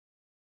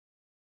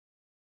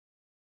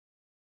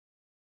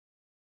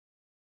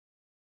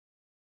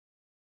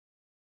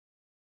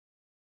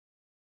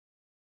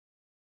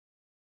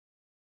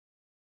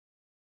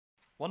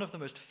One of the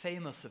most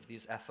famous of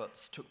these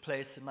efforts took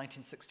place in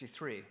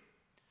 1963,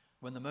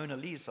 when the Mona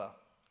Lisa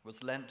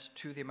was lent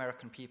to the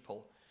American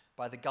people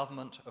by the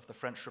government of the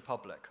French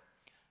Republic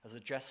as a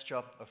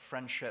gesture of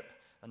friendship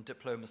and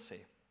diplomacy.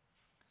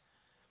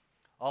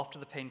 After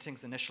the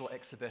painting's initial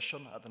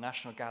exhibition at the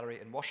National Gallery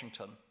in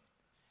Washington,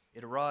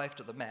 it arrived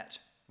at the Met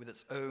with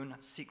its own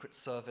Secret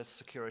Service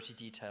security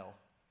detail.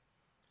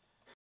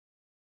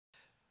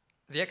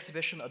 The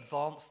exhibition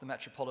advanced the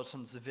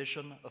Metropolitan's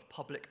vision of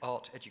public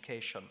art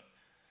education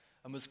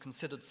and was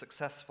considered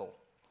successful,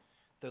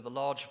 though the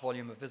large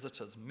volume of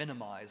visitors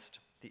minimized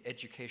the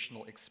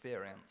educational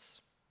experience.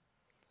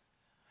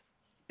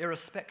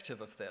 Irrespective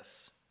of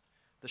this,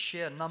 the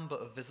sheer number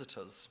of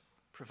visitors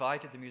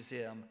provided the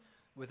museum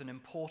with an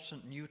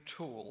important new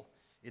tool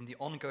in the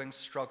ongoing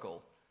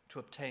struggle to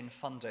obtain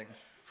funding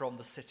from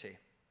the city.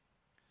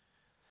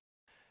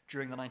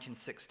 During the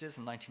 1960s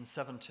and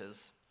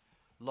 1970s,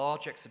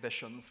 large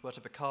exhibitions were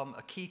to become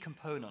a key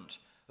component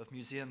of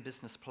museum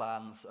business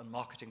plans and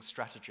marketing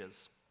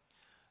strategies,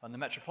 and the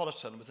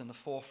Metropolitan was in the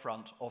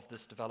forefront of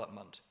this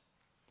development.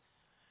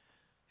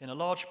 In a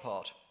large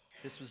part,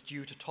 this was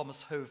due to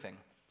Thomas Hoving,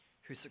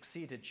 who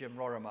succeeded Jim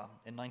Rorimer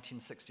in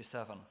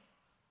 1967.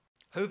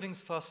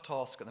 Hoving's first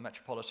task at the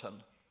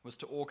Metropolitan was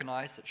to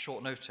organize at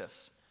short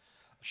notice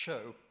a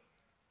show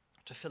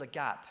to fill a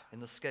gap in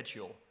the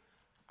schedule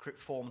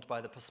formed by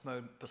the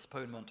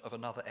postponement of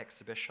another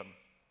exhibition.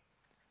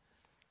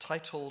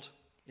 Titled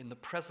 "In the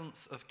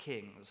Presence of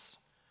Kings,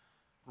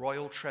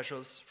 Royal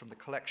Treasures from the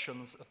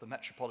Collections of the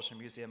Metropolitan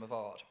Museum of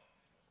Art,"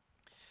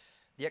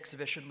 the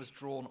exhibition was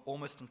drawn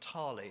almost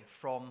entirely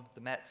from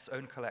the Met's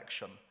own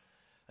collection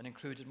and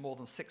included more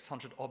than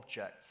 600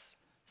 objects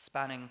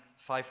spanning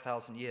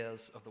 5,000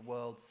 years of the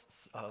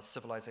world's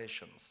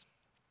civilizations.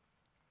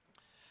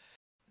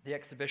 The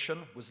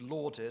exhibition was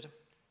lauded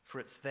for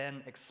its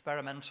then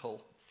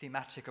experimental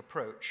thematic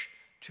approach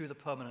to the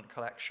permanent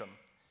collection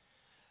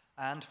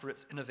and for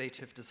its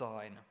innovative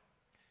design,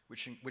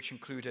 which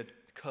included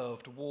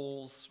curved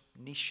walls,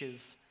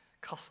 niches,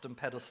 custom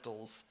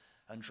pedestals,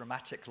 and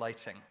dramatic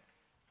lighting.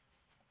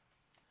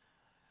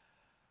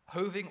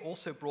 Hoving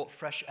also brought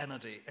fresh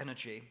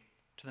energy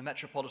to the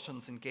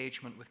Metropolitan's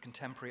engagement with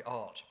contemporary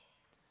art.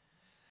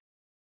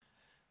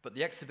 But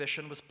the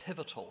exhibition was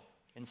pivotal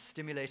in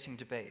stimulating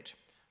debate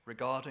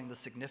regarding the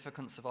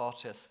significance of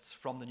artists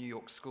from the New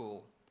York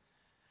School,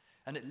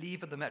 and it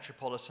levered the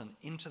Metropolitan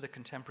into the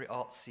contemporary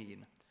art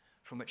scene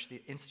from which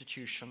the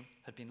institution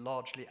had been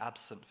largely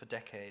absent for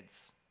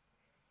decades.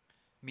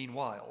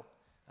 Meanwhile,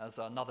 as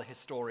another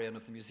historian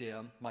of the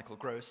museum, Michael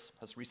Gross,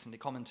 has recently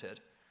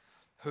commented,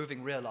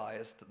 Hoving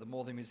realized that the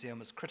more the museum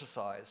was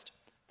criticized,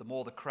 the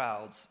more the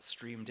crowds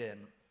streamed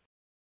in.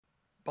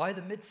 By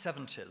the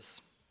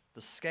mid-70s,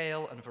 the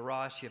scale and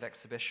variety of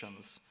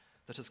exhibitions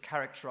that has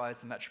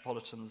characterized the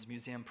Metropolitan's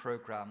museum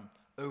program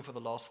over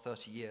the last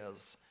 30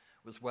 years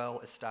was well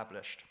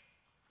established.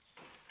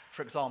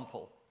 For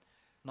example,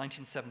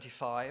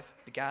 1975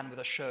 began with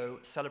a show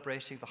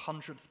celebrating the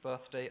 100th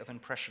birthday of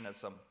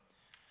Impressionism,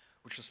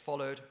 which was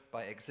followed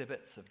by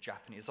exhibits of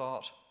Japanese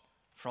art,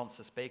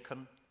 Francis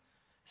Bacon,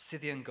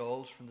 Scythian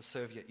gold from the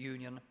Soviet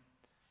Union,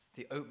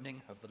 the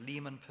opening of the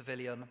Lehman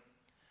Pavilion,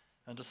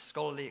 and a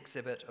scholarly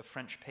exhibit of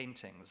French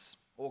paintings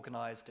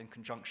organized in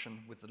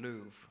conjunction with the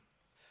Louvre.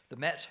 The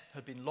Met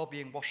had been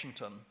lobbying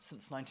Washington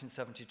since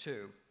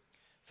 1972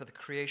 for the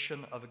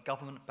creation of a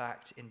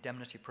government-backed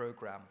indemnity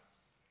program,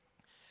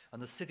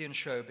 and the Scythian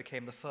show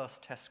became the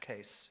first test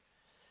case,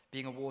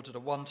 being awarded a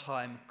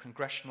one-time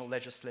congressional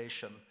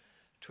legislation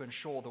to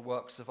ensure the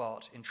works of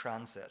art in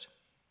transit.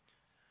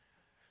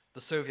 The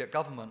Soviet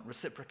government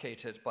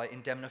reciprocated by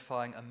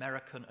indemnifying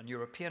American and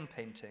European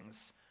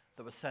paintings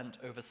that were sent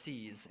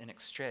overseas in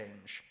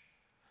exchange.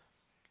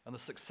 And the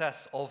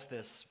success of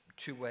this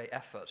two-way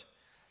effort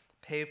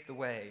paved the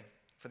way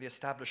for the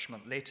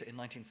establishment later in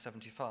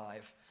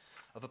 1975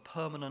 of a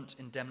permanent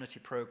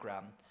indemnity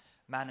program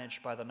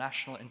managed by the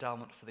National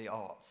Endowment for the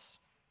Arts.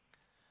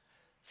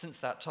 Since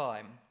that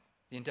time,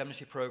 the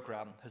indemnity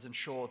program has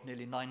ensured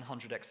nearly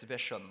 900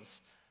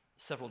 exhibitions,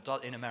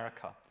 in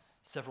America,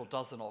 several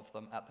dozen of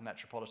them at the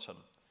Metropolitan,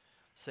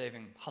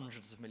 saving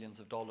hundreds of millions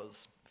of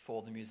dollars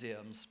for the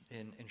museums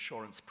in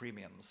insurance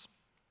premiums.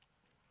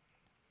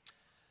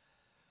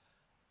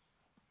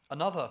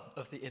 Another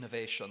of the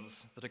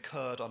innovations that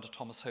occurred under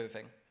Thomas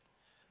Hoving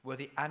were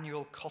the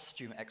annual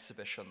costume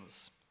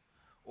exhibitions,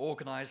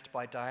 organized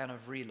by Diana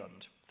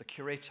Vreeland, the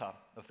curator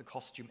of the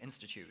Costume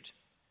Institute.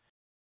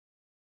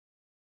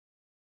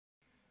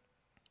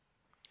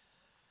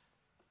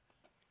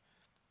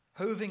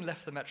 Hoving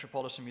left the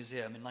Metropolitan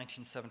Museum in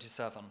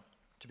 1977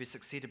 to be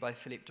succeeded by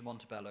Philippe de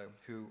Montebello,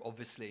 who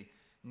obviously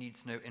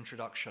needs no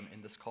introduction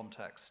in this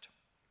context.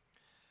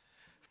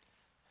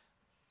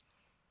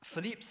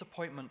 Philippe's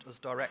appointment as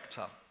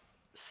director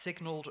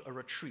signaled a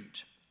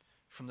retreat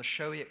from the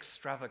showy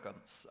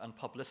extravagance and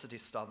publicity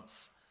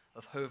stunts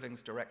of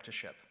Hoving's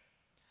directorship.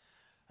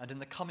 And in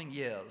the coming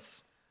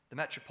years, the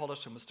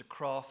Metropolitan was to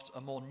craft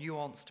a more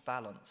nuanced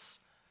balance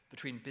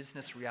between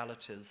business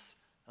realities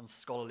and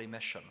scholarly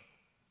mission.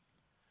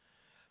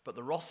 but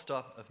the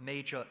roster of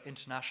major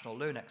international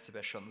loan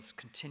exhibitions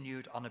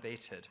continued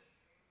unabated.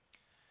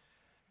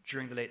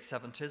 During the late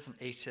 70s and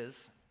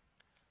 80s,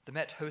 the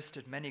Met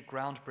hosted many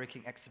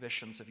groundbreaking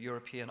exhibitions of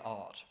European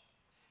art.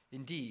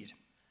 Indeed,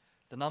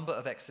 the number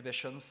of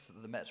exhibitions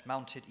that the Met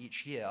mounted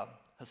each year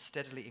has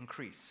steadily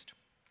increased.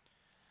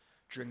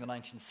 During the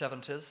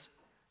 1970s,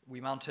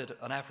 we mounted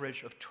an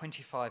average of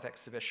 25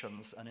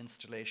 exhibitions and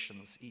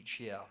installations each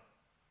year.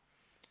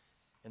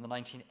 In the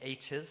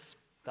 1980s,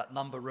 that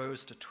number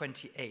rose to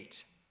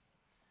 28.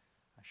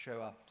 I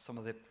show some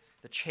of the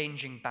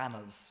changing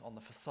banners on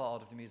the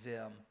facade of the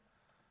museum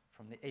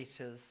from the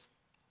 80s.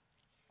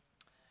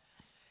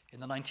 In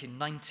the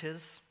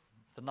 1990s,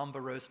 the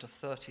number rose to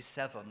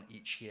 37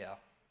 each year.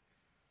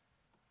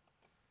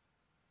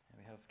 Here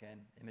we have, again,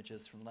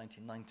 images from the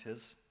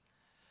 1990s.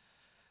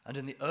 And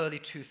in the early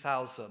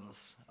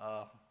 2000s,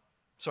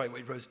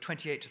 it rose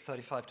 28 to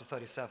 35 to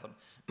 37.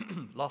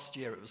 Last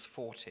year it was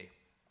 40.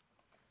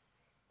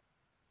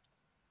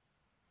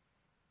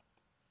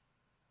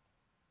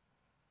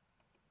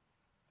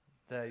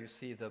 There you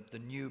see the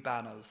new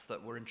banners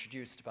that were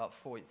introduced about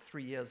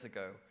 3 years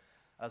ago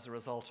as a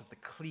result of the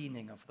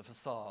cleaning of the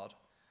facade.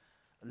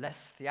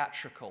 Less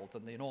theatrical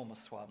than the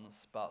enormous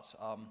ones, but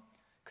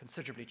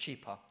considerably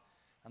cheaper,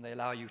 and they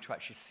allow you to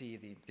actually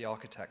see the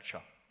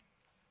architecture.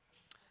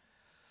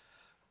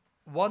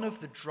 One of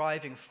the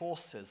driving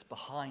forces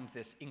behind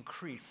this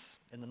increase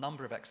in the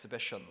number of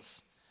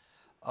exhibitions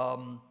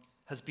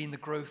has been the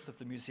growth of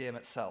the museum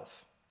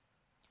itself.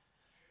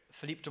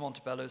 Philippe de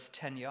Montebello's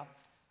tenure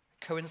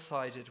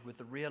coincided with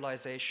the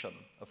realization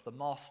of the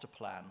master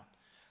plan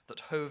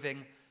that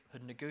Hoving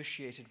had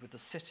negotiated with the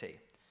city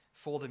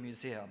for the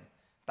museum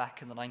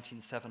back in the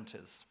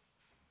 1970s,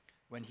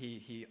 when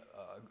he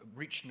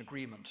reached an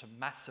agreement to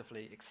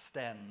massively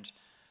extend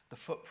the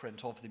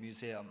footprint of the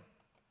museum.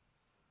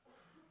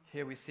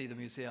 Here we see the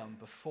museum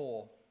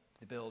before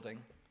the building,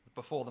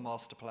 before the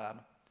master plan,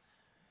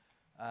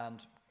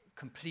 and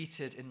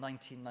completed in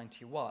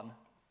 1991.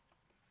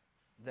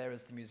 There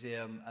is the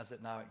museum as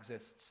it now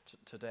exists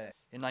today.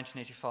 In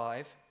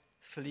 1985,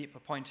 Philippe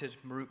appointed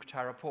Marouk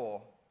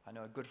Tarapour, I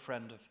know a good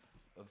friend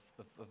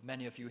of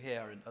many of you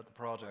here at the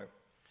Prado,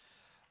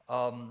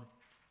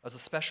 as a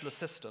special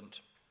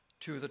assistant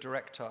to the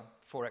director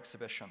for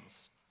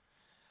exhibitions.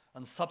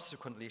 And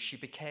subsequently, she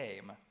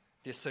became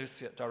the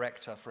associate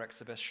director for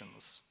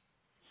exhibitions.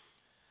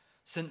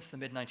 Since the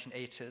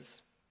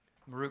mid-1980s,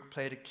 Marouk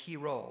played a key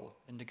role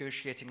in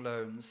negotiating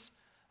loans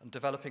and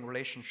developing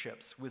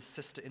relationships with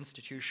sister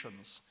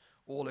institutions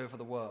all over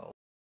the world.